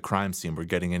bodies at the crime scene were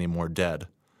getting any more dead.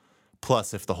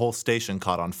 Plus, if the whole station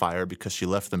caught on fire because she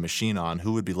left the machine on,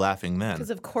 who would be laughing then?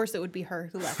 Because of course it would be her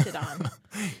who left it on.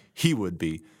 He would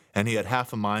be. And he had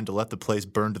half a mind to let the place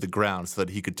burn to the ground so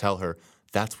that he could tell her,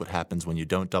 that's what happens when you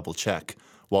don't double check,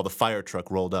 while the fire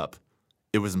truck rolled up.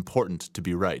 It was important to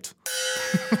be right.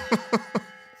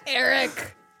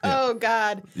 Eric! Yeah. Oh,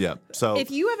 God. Yeah. So if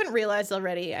you haven't realized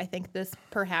already, I think this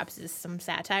perhaps is some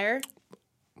satire.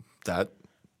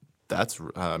 That's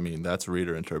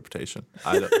reader interpretation.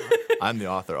 I'm the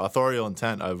author. Authorial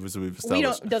intent, we've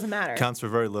established, doesn't matter. Counts for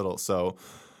very little. So,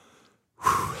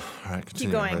 all right, continue.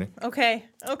 Keep going. Ready?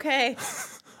 Okay.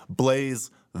 Blaze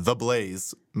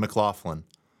McLaughlin,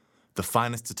 the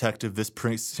finest detective this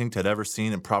precinct had ever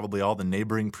seen, and probably all the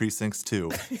neighboring precincts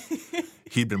too.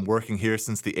 He'd been working here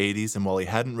since the 80s, and while he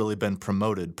hadn't really been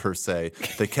promoted, per se,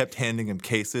 they kept handing him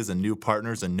cases and new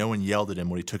partners, and no one yelled at him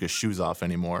when he took his shoes off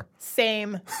anymore.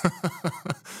 Same.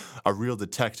 A real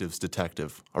detective's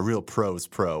detective. A real pro's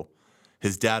pro.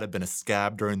 His dad had been a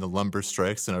scab during the lumber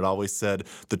strikes and had always said,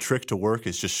 the trick to work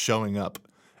is just showing up.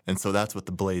 And so that's what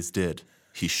the Blaze did.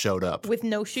 He showed up. With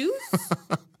no shoes?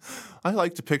 I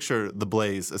like to picture the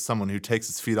Blaze as someone who takes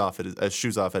his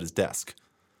shoes off at his desk.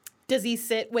 Does he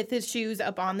sit with his shoes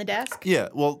up on the desk? Yeah,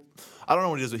 well, I don't know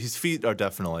what he does, but his feet are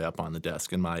definitely up on the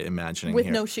desk in my imagining with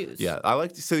here. No shoes. Yeah,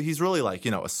 so he's really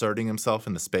asserting himself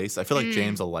in the space. I feel like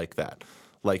James will like that.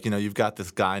 Like, you've got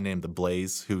this guy named the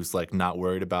Blaze who's not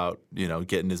worried about,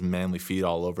 getting his manly feet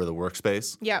all over the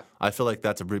workspace. Yeah. I feel like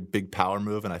that's a big power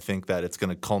move, and I think that it's going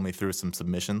to cull me through some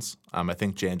submissions. I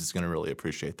think James is going to really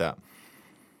appreciate that.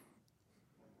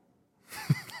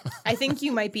 I think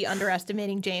you might be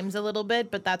underestimating James a little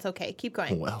bit, but that's okay. Keep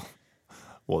going. Well,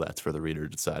 that's for the reader to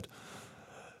decide.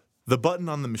 The button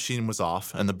on the machine was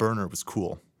off, and the burner was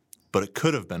cool. But it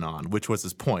could have been on, which was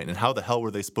his point. And how the hell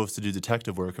were they supposed to do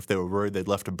detective work if they were worried they'd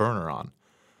left a burner on?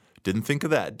 Didn't think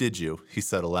of that, did you? He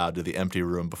said aloud to the empty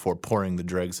room before pouring the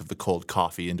dregs of the cold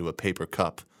coffee into a paper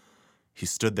cup. He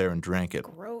stood there and drank it.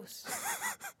 Gross.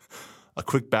 A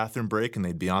quick bathroom break and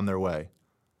they'd be on their way.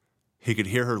 He could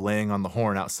hear her laying on the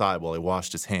horn outside while he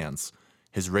washed his hands.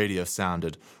 His radio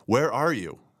sounded. "Where are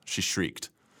you?" she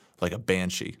shrieked, like a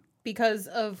banshee. Because,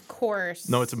 of course.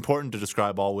 No, it's important to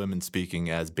describe all women speaking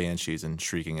as banshees and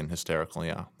shrieking and hysterical,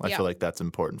 yeah. I feel like that's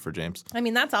important for James. I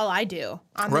mean, that's all I do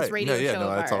on this radio show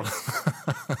that's all.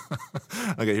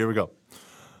 Okay, here we go.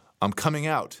 "I'm coming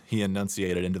out," he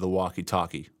enunciated into the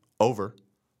walkie-talkie. "Over."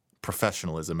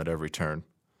 Professionalism at every turn.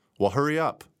 "Well, hurry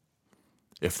up."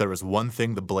 If there was one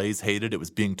thing the Blaze hated, it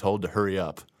was being told to hurry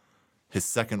up. His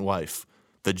second wife,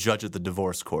 the judge at the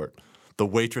divorce court, the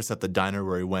waitress at the diner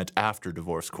where he went after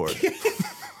divorce court.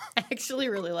 I actually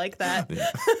really like that.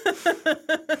 Yeah.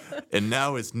 And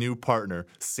now his new partner,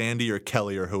 Sandy or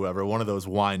Kelly or whoever, one of those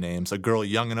Y names, a girl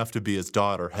young enough to be his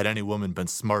daughter, had any woman been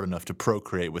smart enough to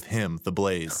procreate with him, the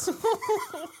Blaze.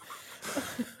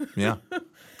 Yeah,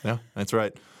 that's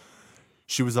right.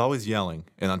 She was always yelling,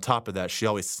 and on top of that, she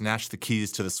always snatched the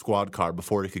keys to the squad car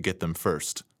before he could get them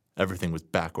first. Everything was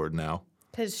backward now.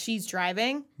 Because she's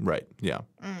driving? Right, yeah.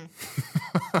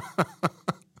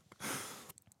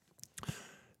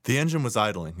 The engine was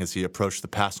idling as he approached the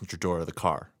passenger door of the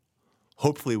car.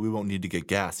 Hopefully we won't need to get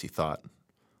gas, he thought.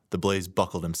 The Blaze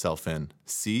buckled himself in.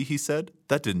 "See," he said,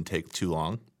 "that didn't take too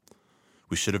long."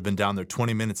 "We should have been down there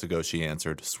 20 minutes ago," she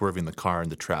answered, swerving the car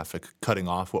into traffic, cutting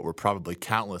off what were probably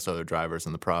countless other drivers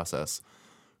in the process.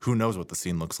 Who knows what the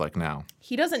scene looks like now?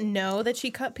 He doesn't know that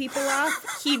she cut people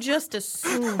off. He just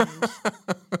assumed.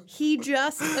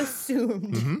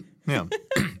 Mm-hmm. Yeah.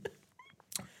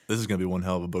 This is going to be one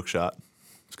hell of a book shot.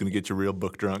 It's going to get you real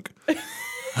book drunk. All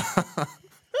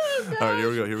right, here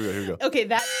we go. Okay,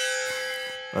 that...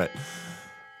 All right.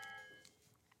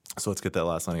 So let's get that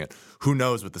last line again. Who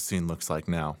knows what the scene looks like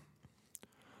now?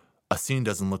 "A scene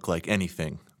doesn't look like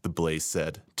anything," the Blaze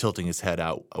said, tilting his head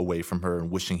out away from her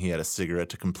and wishing he had a cigarette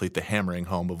to complete the hammering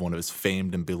home of one of his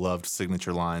famed and beloved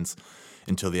signature lines,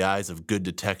 "Until the eyes of good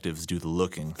detectives do the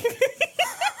looking."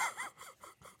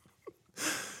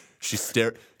 She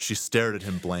stared at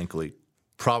him blankly,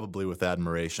 probably with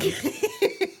admiration.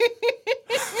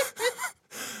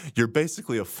 "You're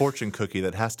basically a fortune cookie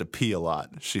that has to pee a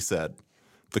lot," she said.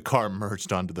 The car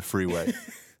merged onto the freeway.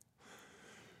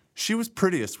 She was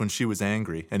prettiest when she was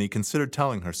angry, and he considered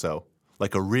telling her so,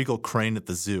 like a regal crane at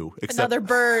the zoo. Another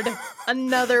bird.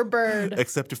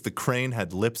 Except if the crane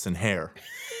had lips and hair.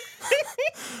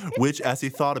 Which, as he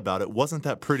thought about it, wasn't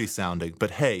that pretty sounding.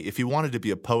 But hey, if he wanted to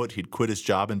be a poet, he'd quit his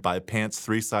job and buy pants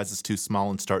 3 sizes too small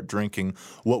and start drinking.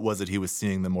 What was it he was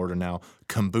seeing them order now?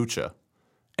 Kombucha.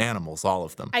 Animals, all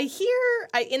of them.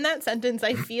 In that sentence,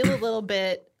 I feel a little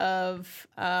bit of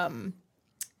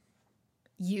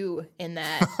you in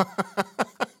that.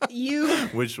 You.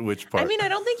 Which part? I mean, I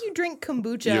don't think you drink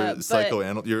kombucha.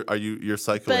 You're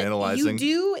psychoanalyzing? But you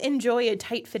do enjoy a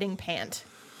tight-fitting pant.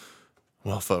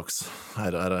 Well, folks,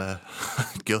 I'd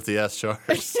guilty as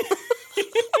charged.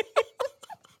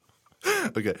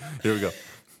 Okay, here we go.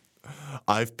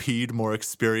 I've peed more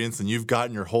experience than you've got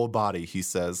in your whole body, he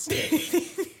says.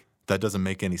 That doesn't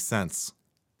make any sense.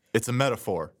 It's a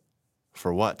metaphor.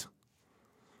 For what?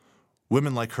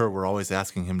 Women like her were always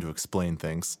asking him to explain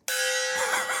things.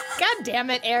 God damn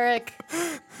it, Eric.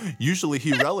 Usually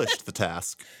he relished the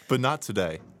task, but not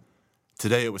today.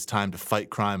 Today it was time to fight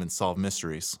crime and solve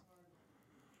mysteries.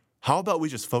 How about we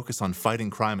just focus on fighting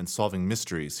crime and solving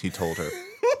mysteries, he told her.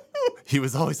 He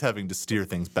was always having to steer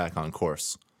things back on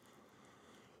course.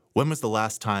 When was the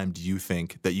last time, do you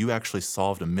think, that you actually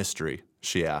solved a mystery?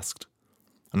 She asked.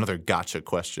 Another gotcha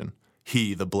question.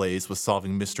 He, the Blaze, was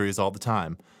solving mysteries all the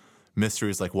time.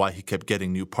 Mysteries like why he kept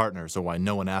getting new partners, or why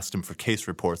no one asked him for case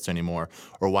reports anymore,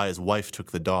 or why his wife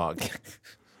took the dog.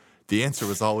 The answer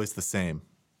was always the same.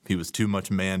 He was too much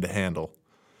man to handle.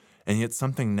 And yet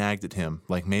something nagged at him,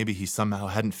 like maybe he somehow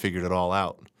hadn't figured it all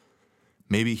out.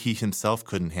 Maybe he himself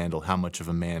couldn't handle how much of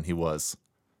a man he was.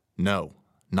 No,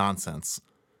 nonsense.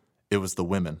 It was the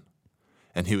women.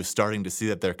 And he was starting to see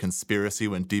that their conspiracy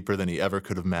went deeper than he ever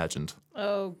could have imagined.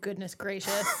 Oh, goodness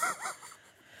gracious.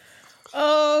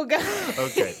 Oh, God.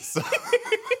 Okay, so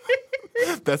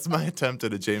that's my attempt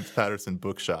at a James Patterson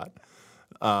book shot.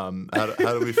 How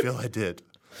do we feel I did?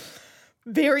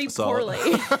 Very poorly.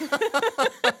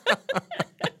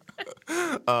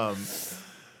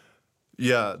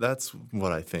 Yeah, that's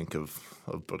what I think of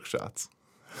book shots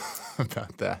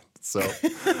about that. So,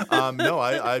 no,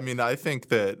 I mean, I think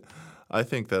that I'm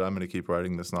going to keep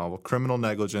writing this novel. Criminal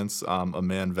Negligence, a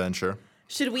man venture.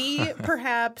 Should we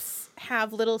perhaps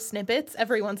have little snippets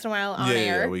every once in a while on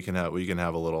air? Yeah, we can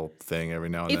have a little thing every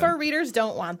now and then. If our readers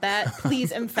don't want that,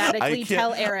 please emphatically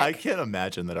tell Eric. I can't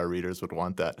imagine that our readers would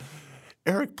want that.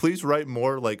 Eric, please write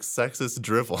more like sexist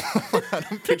drivel. I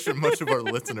don't picture much of our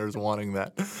listeners wanting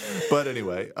that. But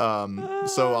anyway,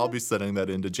 so I'll be sending that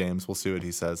into James. We'll see what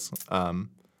he says.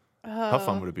 How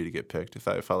fun would it be to get picked if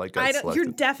I like got selected?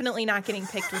 You're definitely not getting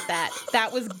picked with that.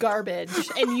 That was garbage,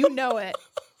 and you know it.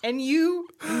 And you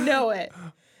know it.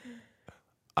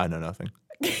 I know nothing.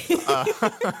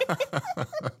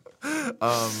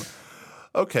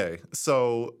 Okay,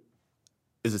 so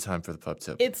is it time for the pub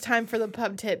tip? It's time for the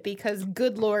pub tip because,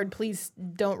 good Lord, please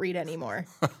don't read anymore.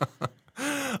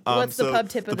 What's the pub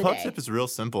tip of the day? The pub tip is real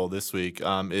simple this week.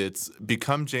 It's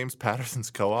become James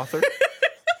Patterson's co-author.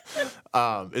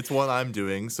 It's one I'm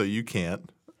doing, so you can't.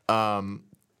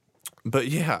 But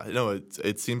yeah,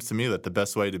 it seems to me that the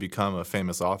best way to become a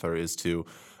famous author is to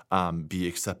be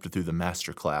accepted through the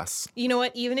master class. You know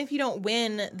what? Even if you don't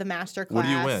win the master class. What do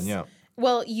you win? Yeah.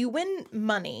 Well, you win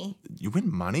money. You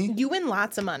win money? You win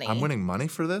lots of money. I'm winning money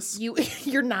for this?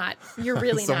 You're not. You're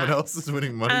really Someone else is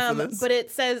winning money for this? But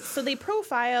it says, so they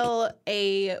profile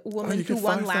a woman who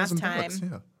won last time.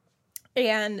 Yeah.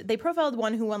 And they profiled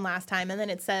one who won last time, and then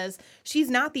it says she's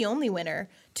not the only winner.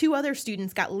 2 other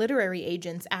students got literary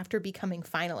agents after becoming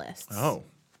finalists. Oh,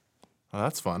 well,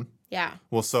 that's fun. Yeah.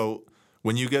 Well, so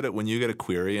when you get a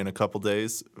query in a couple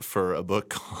days for a book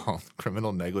called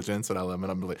Criminal Negligence, and I'm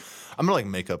gonna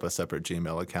make up a separate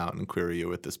Gmail account and query you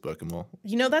with this book, and we'll.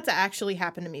 You know that's actually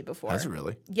happened to me before. Has it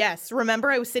really? Yes.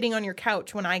 Remember, I was sitting on your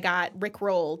couch when I got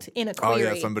rickrolled in a query.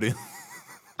 Oh yeah, somebody.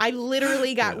 I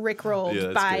literally got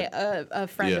rickrolled by a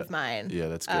friend of mine. Yeah,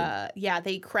 that's good.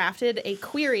 They crafted a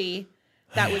query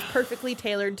that was perfectly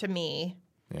tailored to me.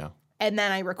 Yeah. And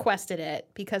then I requested it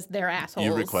because they're assholes.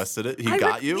 You requested it? He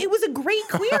got you? It was a great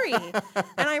query.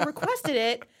 And I requested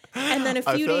it. And then a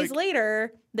few days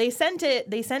later, they sent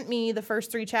me the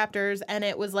first 3 chapters. And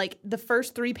it was like the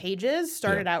first 3 pages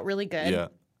started out really good. Yeah.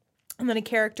 And then a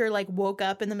character like woke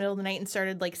up in the middle of the night and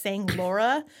started like saying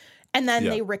Laura. And then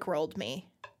they rickrolled me.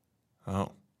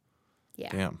 Oh. Yeah.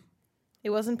 Damn.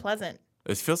 It wasn't pleasant.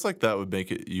 It feels like that would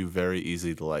make it you very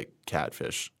easy to like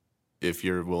catfish if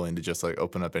you're willing to just like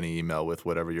open up any email with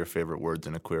whatever your favorite words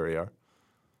in a query are.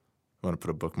 I want to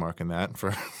put a bookmark in that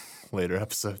for later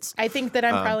episodes. I think that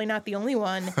I'm probably not the only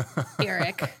one,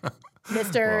 Eric.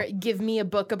 Mr. Give me a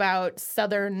book about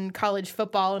Southern college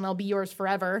football and I'll be yours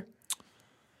forever.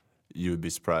 You would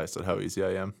be surprised at how easy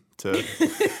I am to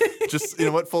just, you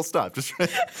know what, full stop. Just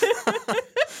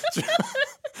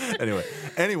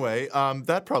Anyway,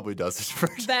 that probably does it for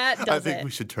that. Does I think it. we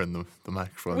should turn the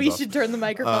microphones off. We should turn the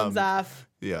microphones off.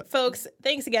 Yeah. Folks,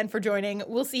 thanks again for joining.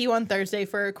 We'll see you on Thursday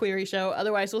for a query show.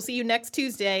 Otherwise, we'll see you next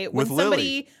Tuesday when with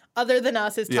somebody other than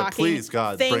us is Yeah, talking. please,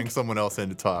 God, bring someone else in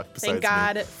to talk besides Thank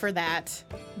God me. for that.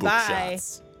 Book Bye.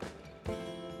 shots.